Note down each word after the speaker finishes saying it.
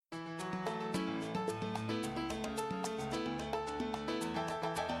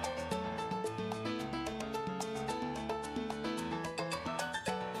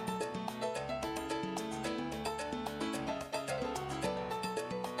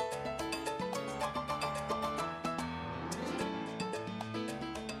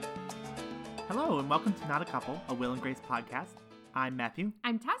Hello, and welcome to Not a Couple, a Will and Grace podcast. I'm Matthew.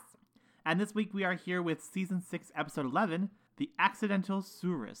 I'm Tess. And this week we are here with Season 6, Episode 11, The Accidental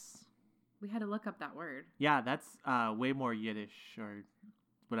Surus. We had to look up that word. Yeah, that's way more Yiddish or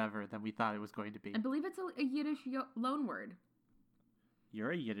whatever than we thought it was going to be. I believe it's a Yiddish loan word.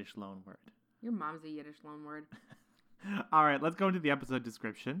 You're a Yiddish loan word. Your mom's a Yiddish loan word. All right, let's go into the episode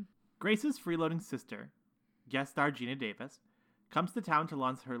description. Grace's freeloading sister, guest star Geena Davis, comes to town to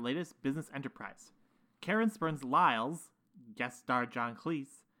launch her latest business enterprise. Karen spurns Lyle's, guest star John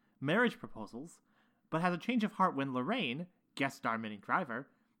Cleese, marriage proposals, but has a change of heart when Lorraine, guest star Minnie Driver,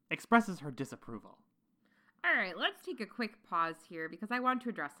 expresses her disapproval. All right, let's take a quick pause here because I want to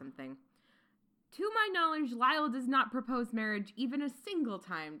address something. To my knowledge, Lyle does not propose marriage even a single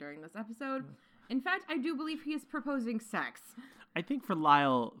time during this episode. In fact, I do believe he is proposing sex. I think for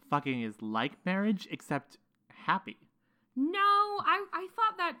Lyle, fucking is like marriage, except happy. No, I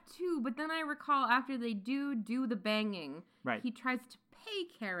thought that too, but then I recall after they do the banging, Right. he tries to pay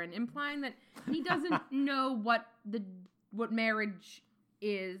Karen, implying that he doesn't know what marriage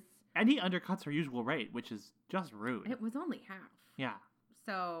is. And he undercuts her usual rate, which is just rude. It was only half. Yeah.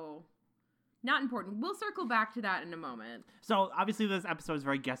 So, not important. We'll circle back to that in a moment. So, obviously, this episode is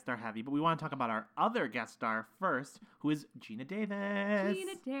very guest star heavy, but we want to talk about our other guest star first, who is Geena Davis.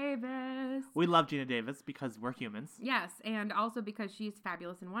 Geena Davis. We love Geena Davis because we're humans. Yes, and also because she's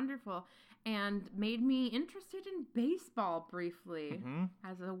fabulous and wonderful and made me interested in baseball briefly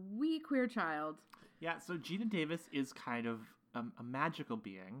as a wee queer child. Yeah, so Geena Davis is kind of a magical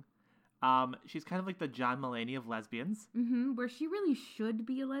being. She's kind of like the John Mulaney of lesbians. Where she really should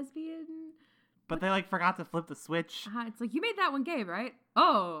be a lesbian. But they, forgot to flip the switch. It's like, you made that one gay, right?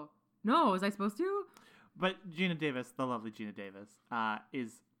 Oh, no, was I supposed to? But Geena Davis, the lovely Geena Davis,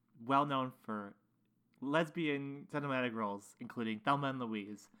 is well known for lesbian cinematic roles, including Thelma and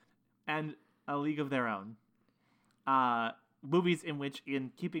Louise, and A League of Their Own. Movies in which,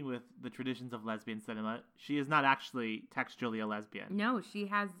 in keeping with the traditions of lesbian cinema, she is not actually textually a lesbian. No, she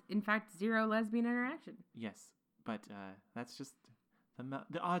has, in fact, zero lesbian interaction. Yes, but that's just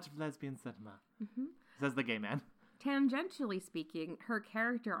the art of lesbian cinema, says the gay man. Tangentially speaking, her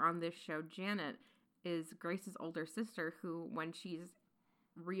character on this show, Janet, is Grace's older sister who, when she's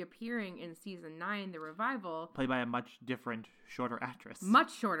reappearing in season 9, the revival, Played by a much different, shorter actress.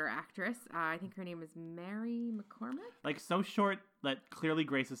 much shorter actress. I think her name is Mary McCormick. So short that clearly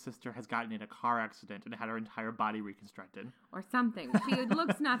Grace's sister has gotten in a car accident and had her entire body reconstructed. Or something. She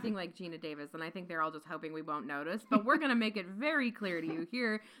looks nothing like Geena Davis, and I think they're all just hoping we won't notice. But we're going to make it very clear to you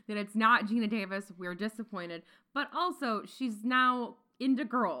here that it's not Geena Davis. We're disappointed. But also, she's now into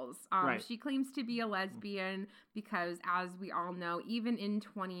girls. Right. She claims to be a lesbian because, as we all know, even in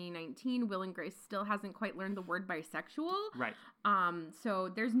 2019, Will and Grace still hasn't quite learned the word bisexual. Right.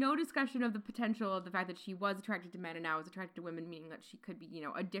 So there's no discussion of the potential of the fact that she was attracted to men and now is attracted to women, meaning that she could be,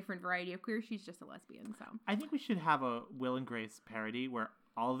 a different variety of queer. She's just a lesbian. So I think we should have a Will and Grace parody where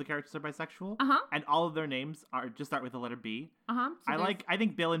all of the characters are bisexual, and all of their names start with the letter B. So I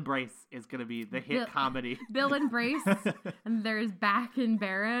think Bill and Brace is going to be the hit comedy. Bill and Brace, and there's Back and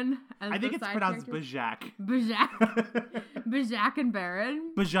Baron. I think it's pronounced Bajak. Bajak and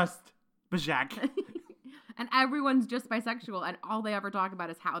Baron. Bajak. And everyone's just bisexual, and all they ever talk about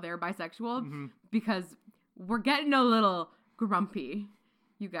is how they're bisexual, because we're getting a little grumpy,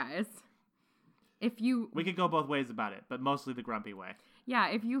 you guys. We could go both ways about it, but mostly the grumpy way. Yeah,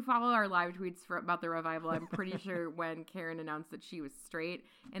 if you follow our live tweets about the revival, I'm pretty sure when Karen announced that she was straight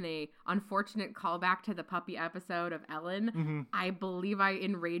in a unfortunate callback to the puppy episode of Ellen, I believe I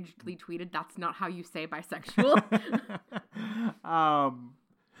enragedly tweeted, "That's not how you say bisexual."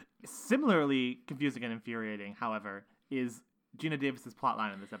 Similarly confusing and infuriating, however, is Geena Davis's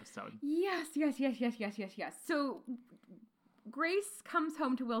plotline in this episode. Yes. So Grace comes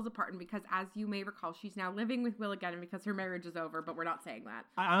home to Will's apartment because, as you may recall, she's now living with Will again because her marriage is over, but we're not saying that.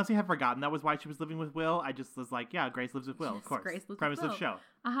 I honestly have forgotten that was why she was living with Will. I just was like, yeah, Grace lives with Will, of course. Grace lives Premise with Will. of show.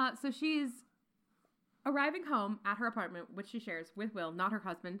 So she's arriving home at her apartment, which she shares with Will, not her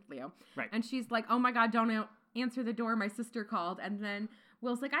husband, Leo. Right. And she's like, oh my God, don't answer the door. My sister called. And then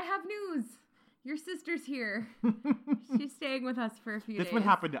Will's like, I have news. Your sister's here. She's staying with us for a few days. This would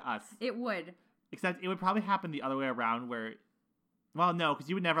happen to us. It would. Except it would probably happen the other way around where... Well, no, because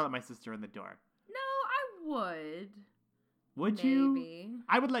you would never let my sister in the door. No, I would. Would you? Maybe.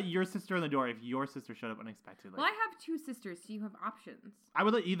 I would let your sister in the door if your sister showed up unexpectedly. Well, I have two sisters, so you have options. I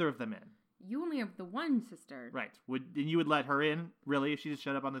would let either of them in. You only have the one sister. Right. And you would let her in, really, if she just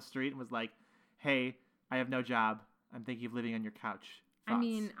showed up on the street and was like, hey, I have no job. I'm thinking of living on your couch. Thoughts? I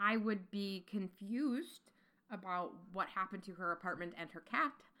mean, I would be confused about what happened to her apartment and her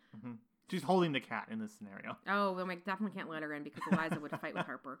cat. She's holding the cat in this scenario. Oh, well, I definitely can't let her in because Eliza would fight with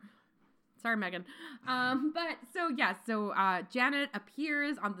Harper. Sorry, Megan. Janet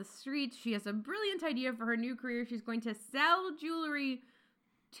appears on the streets. She has a brilliant idea for her new career. She's going to sell jewelry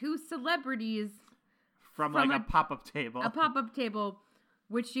to celebrities from like a pop-up table. A pop-up table,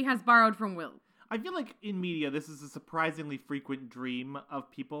 which she has borrowed from Will. I feel like in media, this is a surprisingly frequent dream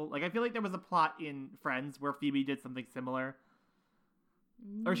of people. Like, I feel like there was a plot in Friends where Phoebe did something similar.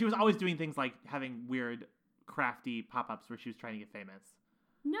 Or she was always doing things like having weird, crafty pop-ups where she was trying to get famous.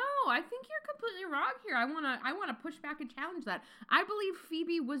 No, I think you're completely wrong here. I wanna push back and challenge that. I believe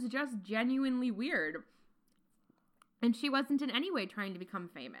Phoebe was just genuinely weird. And she wasn't in any way trying to become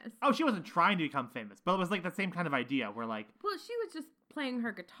famous. Oh, she wasn't trying to become famous, but it was like the same kind of idea where like... Well, she was just playing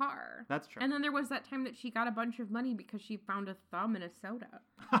her guitar. That's true. And then there was that time that she got a bunch of money because she found a thumb in a soda.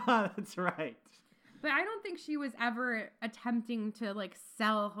 That's right. But I don't think she was ever attempting to, like,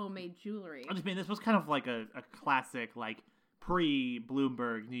 sell homemade jewelry. I just mean, this was kind of like a classic, like,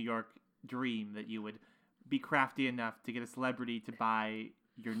 pre-Bloomberg New York dream that you would be crafty enough to get a celebrity to buy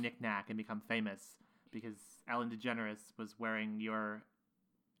your knick-knack and become famous because Ellen DeGeneres was wearing your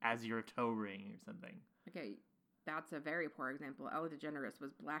Azure toe ring or something. Okay, that's a very poor example. Ellen DeGeneres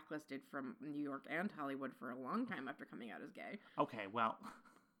was blacklisted from New York and Hollywood for a long time after coming out as gay. Okay, well...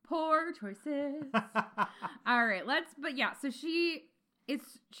 Poor choices. All right, so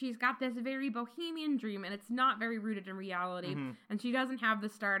she's got this very bohemian dream, and it's not very rooted in reality, and she doesn't have the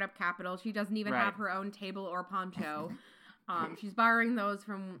startup capital. She doesn't even have her own table or poncho. She's borrowing those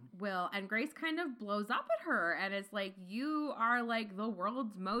from Will, and Grace kind of blows up at her, and is like, you are, like, the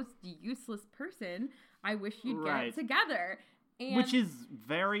world's most useless person. I wish you'd get it together. And which is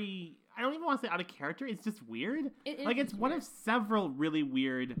very... I don't even want to say out of character. It's just weird. It's one of several really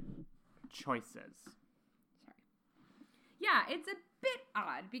weird choices. Sorry. Yeah, it's a bit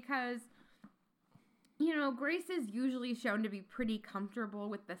odd because, Grace is usually shown to be pretty comfortable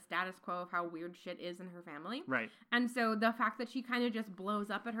with the status quo of how weird shit is in her family. Right. And so the fact that she kind of just blows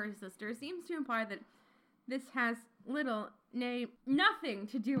up at her sister seems to imply that this has nothing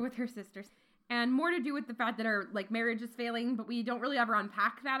to do with her sister. And more to do with the fact that her, like, marriage is failing, but we don't really ever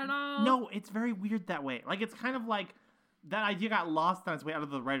unpack that at all. No, it's very weird that way. Like, it's kind of like that idea got lost on its way out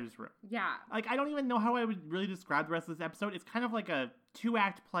of the writer's room. Yeah. Like, I don't even know how I would really describe the rest of this episode. It's kind of like a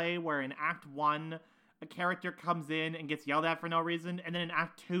 2-act play where in Act 1, a character comes in and gets yelled at for no reason. And then in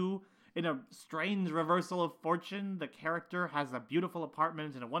Act 2, in a strange reversal of fortune, the character has a beautiful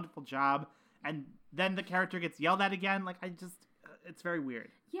apartment and a wonderful job. And then the character gets yelled at again. Like, it's very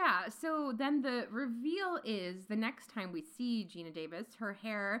weird. Yeah, so then the reveal is the next time we see Geena Davis, her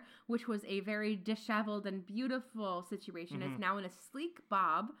hair, which was a very disheveled and beautiful situation, is now in a sleek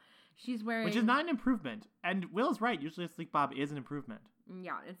bob. She's wearing... Which is not an improvement. And Will's right. Usually a sleek bob is an improvement.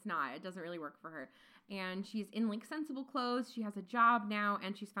 Yeah, it's not. It doesn't really work for her. And she's in, like, sensible clothes. She has a job now,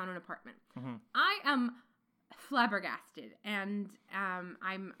 and she's found an apartment. I am flabbergasted, and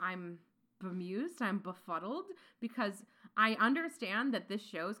I'm bemused. I'm befuddled because... I understand that this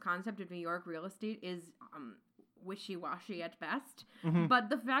show's concept of New York real estate is wishy-washy at best, but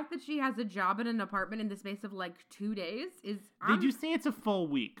the fact that she has a job in an apartment in the space of like 2 days is... They do say it's a full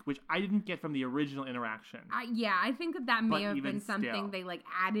week, which I didn't get from the original interaction. I think that may have been something they like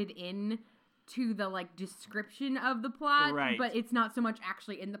added in to the like description of the plot, but it's not so much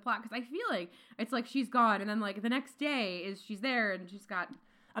actually in the plot because I feel like it's like she's gone and then like the next day is she's there and she's got...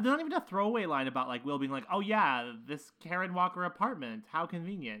 And there's not even a throwaway line about, like, Will being like, oh, yeah, this Karen Walker apartment. How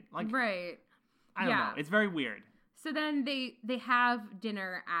convenient. Like, right. I don't know. It's very weird. So then they have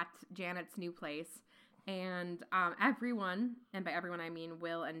dinner at Janet's new place, and everyone, and by everyone I mean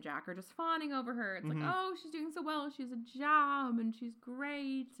Will and Jack, are just fawning over her. It's like, oh, she's doing so well. She has a job, and she's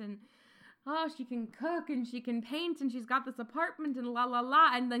great, and oh, she can cook, and she can paint, and she's got this apartment, and la, la, la.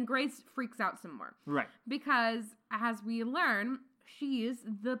 And then Grace freaks out some more. Right. Because, as we learn... She is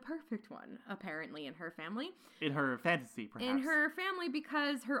the perfect one, apparently, in her family. In her fantasy, perhaps. In her family,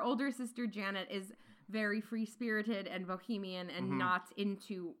 because her older sister, Janet, is very free-spirited and bohemian and not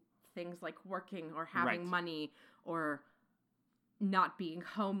into things like working or having money or not being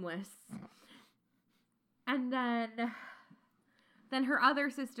homeless. And then her other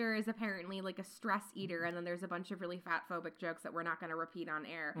sister is apparently like a stress eater, and then there's a bunch of really fat-phobic jokes that we're not going to repeat on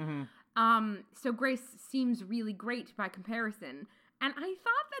air. So Grace seems really great by comparison. And I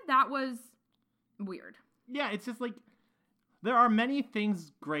thought that was weird. Yeah, it's just like, there are many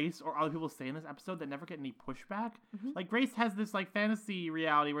things Grace or other people say in this episode that never get any pushback. Like, Grace has this, like, fantasy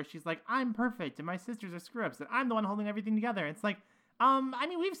reality where she's like, I'm perfect, and my sisters are screw-ups, and I'm the one holding everything together. It's like, I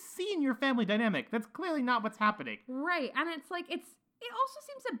mean, we've seen your family dynamic. That's clearly not what's happening. Right, and it's like, it also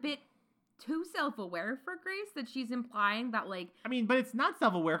seems a bit too self-aware for Grace, that she's implying that, like... I mean, but it's not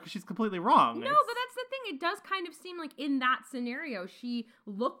self-aware because she's completely wrong. No, but that's the thing. It does kind of seem like in that scenario, she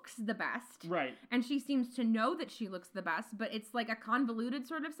looks the best. Right. And she seems to know that she looks the best, but it's like a convoluted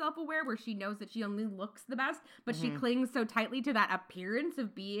sort of self-aware where she knows that she only looks the best, but she clings so tightly to that appearance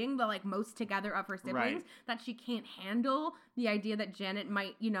of being the, like, most together of her siblings that she can't handle the idea that Janet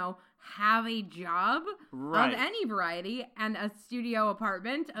might, you know, have a job of any variety and a studio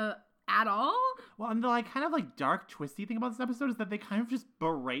apartment, at all. Well, and the like kind of like dark twisty thing about this episode is that they kind of just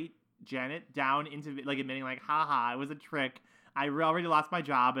berate Janet down into like admitting like, haha, it was a trick. I already lost my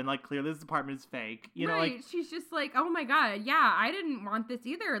job and like clearly this apartment is fake. You know, like she's just like, oh my God, yeah, I didn't want this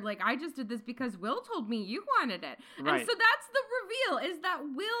either. Like I just did this because Will told me you wanted it. Right. And so that's the reveal, is that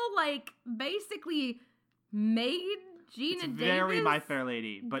Will like basically made Gina Davis very My Fair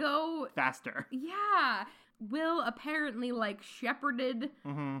Lady, but go faster. Yeah. Will apparently, like, shepherded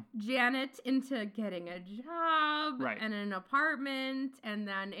Janet into getting a job and an apartment, and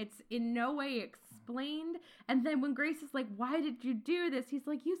then it's in no way explained. And then when Grace is like, why did you do this? He's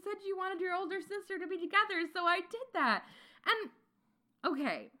like, you said you wanted your older sister to be together, so I did that. And,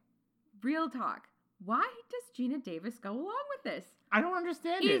 okay, real talk. Why does Gina Davis go along with this? I don't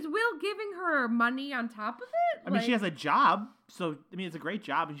understand it. Is Will giving her money on top of it? I mean, she has a job, so, I mean, it's a great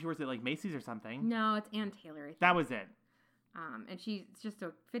job, and she works at, like, Macy's or something. No, it's Ann Taylor, I think. That was it. And she's just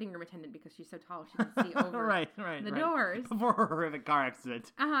a fitting room attendant because she's so tall she can see over the doors. Before her horrific car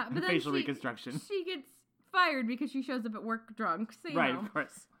accident. But then facial reconstruction. She gets fired because she shows up at work drunk, so you know. Of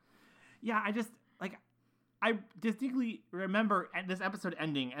course. Yeah, I distinctly remember this episode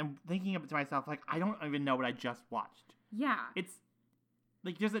ending and thinking of it to myself, like, I don't even know what I just watched. Yeah. It's,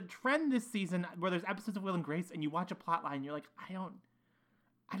 like, there's a trend this season where there's episodes of Will and Grace and you watch a plot line and you're like, I don't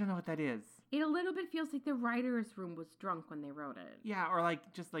know what that is. It a little bit feels like the writer's room was drunk when they wrote it. Yeah, or,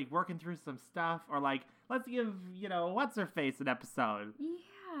 like, just, like, working through some stuff, or, like, let's give, you know, what's-her-face an episode.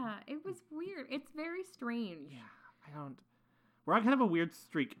 Yeah, it was weird. It's very strange. Yeah, we're on kind of a weird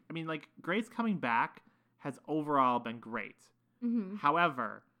streak. I mean, like, Grace coming back has overall been great.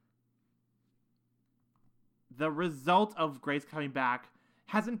 However, the result of Grace coming back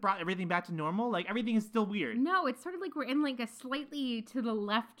hasn't brought everything back to normal. Like, everything is still weird. No, it's sort of like we're in, like, a slightly to the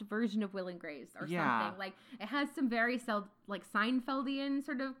left version of Will and Grace or something. Like, it has some very, Seinfeldian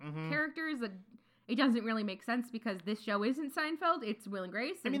sort of characters that it doesn't really make sense because this show isn't Seinfeld, it's Will and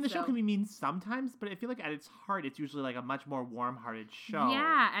Grace. I mean, the show can be mean sometimes, but I feel like at its heart, it's usually like a much more warm-hearted show.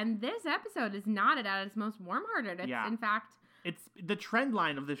 Yeah, and this episode is not at its most warm-hearted. It's, in fact... It's the trend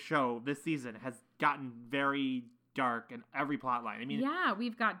line of the show this season has gotten very dark in every plot line. I mean... Yeah,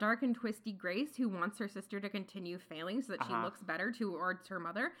 we've got dark and twisty Grace who wants her sister to continue failing so that she looks better towards her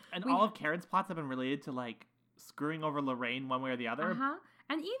mother. And all of Karen's plots have been related to, like, screwing over Lorraine one way or the other.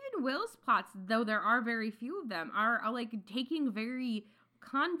 And even Will's plots, though there are very few of them, are like taking very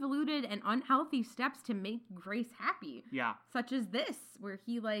convoluted and unhealthy steps to make Grace happy. Yeah. Such as this, where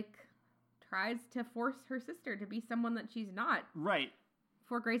he like tries to force her sister to be someone that she's not. Right.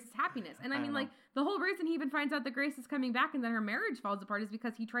 For Grace's happiness. And I mean, like, the whole reason he even finds out that Grace is coming back and then her marriage falls apart is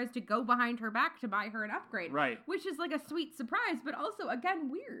because he tries to go behind her back to buy her an upgrade. Right. Which is like a sweet surprise, but also, again,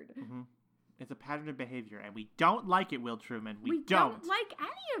 weird. It's a pattern of behavior, and we don't like it, Will Truman. We don't like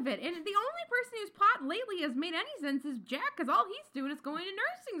any of it. And the only person whose plot lately has made any sense is Jack, because all he's doing is going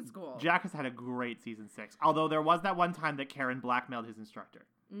to nursing school. Jack has had a great season 6, although there was that one time that Karen blackmailed his instructor.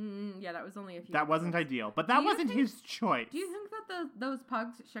 Yeah, that was only a few. That wasn't ideal, but that wasn't his choice. Do you think that those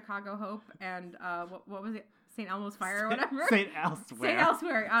pugs, Chicago Hope and what was it? St. Elmo's Fire or whatever? St. Elsewhere.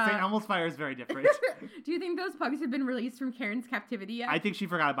 St. Elmo's Fire is very different. Do you think those pugs have been released from Karen's captivity yet? I think she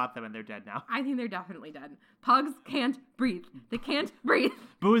forgot about them and they're dead now. I think they're definitely dead. Pugs can't breathe. They can't breathe.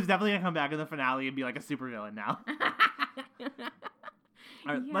 Boo is definitely going to come back in the finale and be like a supervillain now.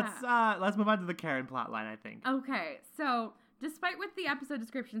 All right, let's move on to the Karen plotline, I think. Okay, so despite what the episode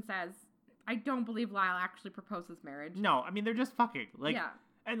description says, I don't believe Lyle actually proposes marriage. No, I mean, they're just fucking. Like, yeah.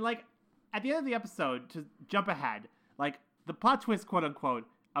 And like, at the end of the episode, to jump ahead, like, the plot twist, quote unquote,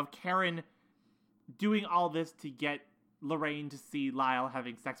 of Karen doing all this to get Lorraine to see Lyle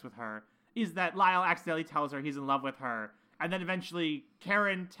having sex with her is that Lyle accidentally tells her he's in love with her. And then eventually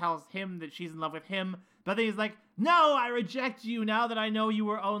Karen tells him that she's in love with him. But then he's like, no, I reject you now that I know you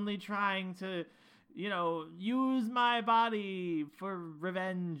were only trying to, you know, use my body for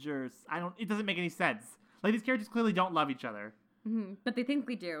revenge or... It doesn't make any sense. Like, these characters clearly don't love each other. But they think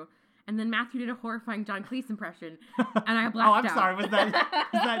we do. And then Matthew did a horrifying John Cleese impression, and I blacked out. I'm sorry. Was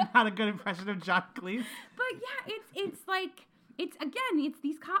that not a good impression of John Cleese? But yeah, it's like it's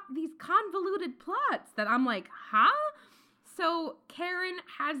these convoluted plots that I'm like, huh? So Karen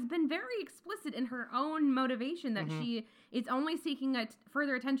has been very explicit in her own motivation that she is only seeking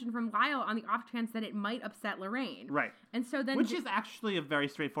further attention from Lyle on the off chance that it might upset Lorraine. Right. And so then... Which is actually a very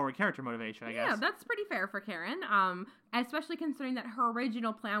straightforward character motivation, I guess. Yeah, that's pretty fair for Karen. Especially considering that her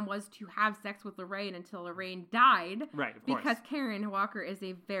original plan was to have sex with Lorraine until Lorraine died. Right, of course. Because Karen Walker is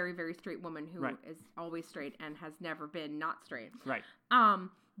a very, very straight woman who Right. is always straight and has never been not straight. Right.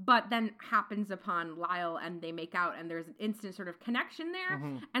 But then happens upon Lyle and they make out and there's an instant sort of connection there.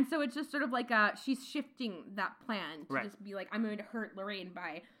 And so it's just sort of like she's shifting that plan to just be like, I'm going to hurt Lorraine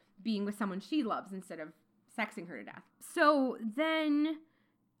by being with someone she loves instead of sexing her to death. So then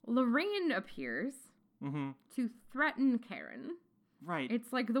Lorraine appears to threaten Karen. Right.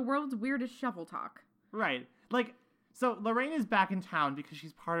 It's like the world's weirdest shovel talk. Right. Like, so Lorraine is back in town because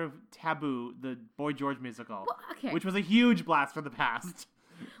she's part of Taboo, the Boy George musical. Well, okay. Which was a huge blast from the past.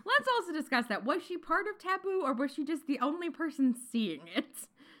 Let's also discuss that. Was she part of Taboo or was she just the only person seeing it?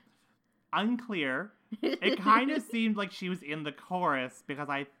 Unclear. It kind of seemed like she was in the chorus because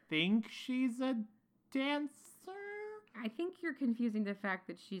I think she's a dancer. I think you're confusing the fact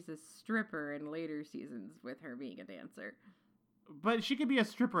that she's a stripper in later seasons with her being a dancer. But she could be a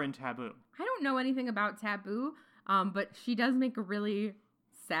stripper in Taboo. I don't know anything about Taboo, but she does make a really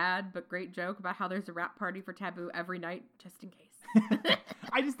sad but great joke about how there's a rap party for Taboo every night, just in case.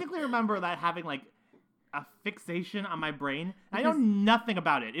 I distinctly remember that having, like, a fixation on my brain. I know nothing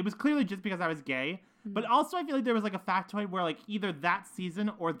about it. It was clearly just because I was gay. But also I feel like there was, like, a factoid where, like, either that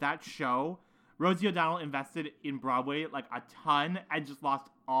season or that show, Rosie O'Donnell invested in Broadway, like, a ton and just lost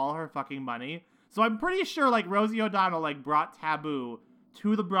all her fucking money. So I'm pretty sure, like, Rosie O'Donnell, like, brought Taboo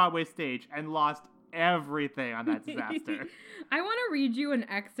to the Broadway stage and lost everything on that disaster. I want to read you an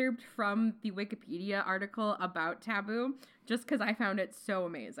excerpt from the Wikipedia article about Taboo, just because I found it so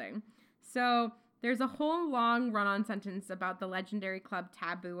amazing. So there's a whole long run-on sentence about the legendary club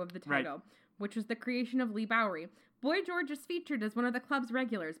Taboo of the title, which was the creation of Lee Bowery. Boy George is featured as one of the club's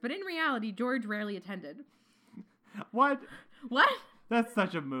regulars, but in reality, George rarely attended. What? What? That's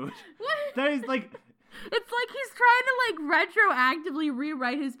such a mood. What? That is, like... It's like he's trying to, like, retroactively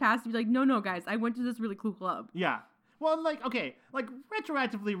rewrite his past to be like, no, guys, I went to this really cool club. Yeah. Well, like, okay, like,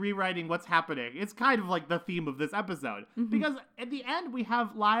 retroactively rewriting what's happening is kind of, like, the theme of this episode. Because at the end, we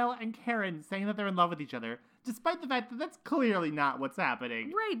have Lyle and Karen saying that they're in love with each other, despite the fact that that's clearly not what's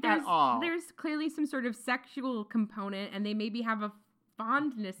happening at all. There's clearly some sort of sexual component, and they maybe have a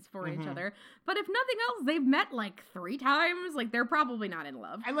fondness for each other. But if nothing else, they've met, like, 3 times. Like, they're probably not in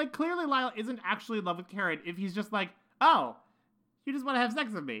love. And, like, clearly Lyle isn't actually in love with Karen if he's just like, oh, you just want to have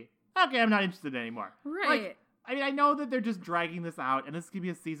sex with me. Okay, I'm not interested anymore. Right. Like, I mean, I know that they're just dragging this out, and this could be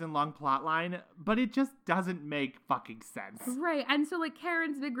a season-long plot line, but it just doesn't make fucking sense. Right, and so, like,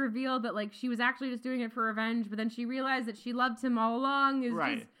 Karen's big reveal that, like, she was actually just doing it for revenge, but then she realized that she loved him all along is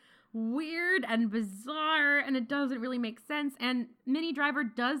just weird and bizarre, and it doesn't really make sense, and Minnie Driver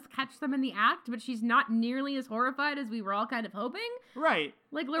does catch them in the act, but she's not nearly as horrified as we were all kind of hoping. Right.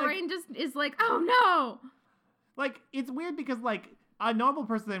 Like, Lorraine just is like, oh, no! Like, it's weird because, like, a normal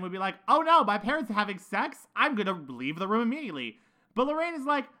person then would be like, oh no, my parents are having sex? I'm gonna leave the room immediately. But Lorraine is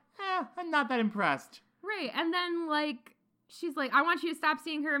like, I'm not that impressed. Right, and then, like, she's like, I want you to stop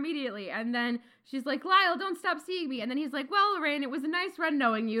seeing her immediately. And then she's like, Lyle, don't stop seeing me. And then he's like, well, Lorraine, it was a nice run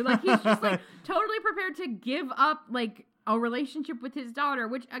knowing you. Like, he's just, like, totally prepared to give up, like, a relationship with his daughter,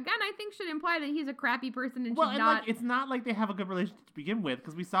 which, again, I think should imply that he's a crappy person and should not... Like, it's not like they have a good relationship to begin with,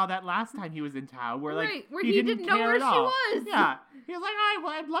 because we saw that last time he was in town, where, like, where he didn't know where she was. Yeah. He was like, all right,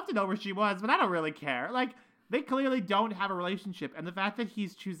 well, I'd love to know where she was, but I don't really care. Like, they clearly don't have a relationship, and the fact that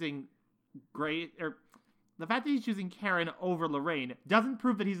he's choosing the fact that he's choosing Karen over Lorraine doesn't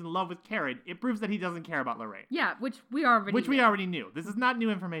prove that he's in love with Karen. It proves that he doesn't care about Lorraine. Yeah, which we already knew. This is not new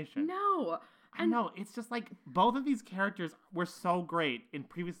information. No. I know, it's just like, both of these characters were so great in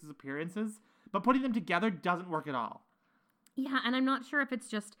previous appearances, but putting them together doesn't work at all. Yeah, and I'm not sure if it's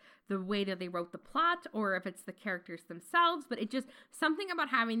just the way that they wrote the plot or if it's the characters themselves, but it just, something about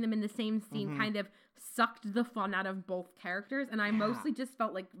having them in the same scene kind of sucked the fun out of both characters, and I mostly just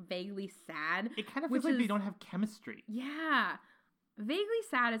felt, like, vaguely sad. It kind of feels like they don't have chemistry. Yeah. Vaguely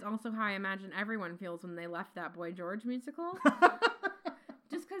sad is also how I imagine everyone feels when they left that Boy George musical.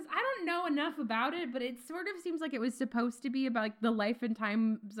 Just because I don't know enough about it, but it sort of seems like it was supposed to be about, like, the life and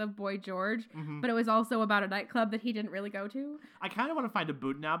times of Boy George, but it was also about a nightclub that he didn't really go to. I kind of want to find a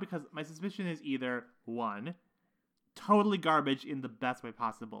boot now because my suspicion is either, 1, totally garbage in the best way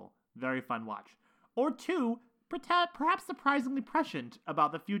possible, very fun watch, or 2, perhaps surprisingly prescient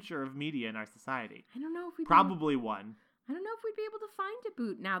about the future of media in our society. I don't know if we Probably 1. I don't know if we'd be able to find a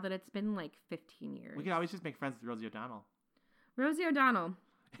boot now that it's been, like, 15 years. We could always just make friends with Rosie O'Donnell. Rosie O'Donnell.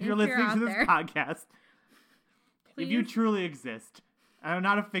 If you're listening to this podcast, if you truly exist, and are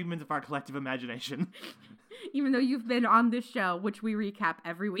not a figment of our collective imagination. Even though you've been on this show, which we recap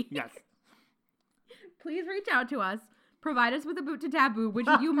every week. Yes. Please reach out to us. Provide us with a boot to taboo, which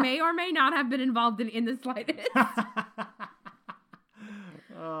you may or may not have been involved in the slightest.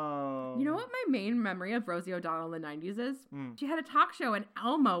 Oh. You know what my main memory of Rosie O'Donnell in the 90s is? She had a talk show and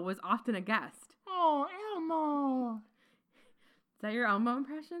Elmo was often a guest. Oh, Elmo. Is that your Elmo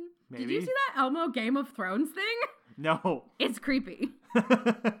impression? Maybe. Did you see that Elmo Game of Thrones thing? No. It's creepy.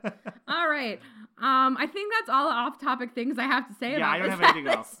 All right. I think that's all off-topic things I have to say about this. Yeah, I don't have anything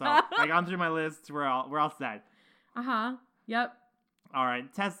else. So I gone through my list. We're all set. Yep. All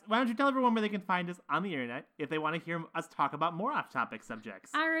right, Tess, why don't you tell everyone where they can find us on the internet if they want to hear us talk about more off-topic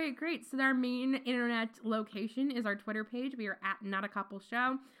subjects? All right, great. So our main internet location is our Twitter page. We are at Not a Couple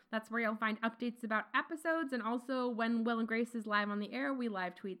Show. That's where you'll find updates about episodes, and also when Will and Grace is live on the air, we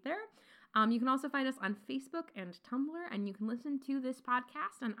live tweet there. You can also find us on Facebook and Tumblr, and you can listen to this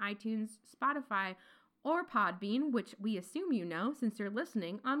podcast on iTunes, Spotify, or Podbean, which we assume you know since you're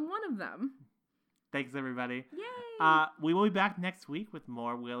listening on one of them. Thanks, everybody. Yay! We will be back next week with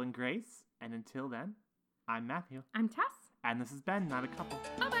more Will and Grace. And until then, I'm Matthew. I'm Tess. And this has been Not a Couple.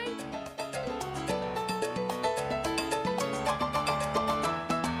 Bye-bye.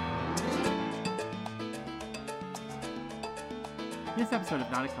 This episode of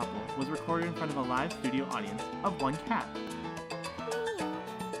Not a Couple was recorded in front of a live studio audience of one cat.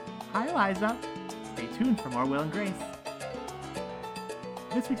 Hi, Eliza. Stay tuned for more Will and Grace.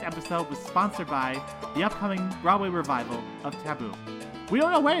 This week's episode was sponsored by the upcoming Broadway revival of Taboo. We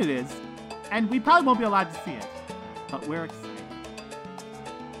don't know when it is, and we probably won't be allowed to see it, but we're excited.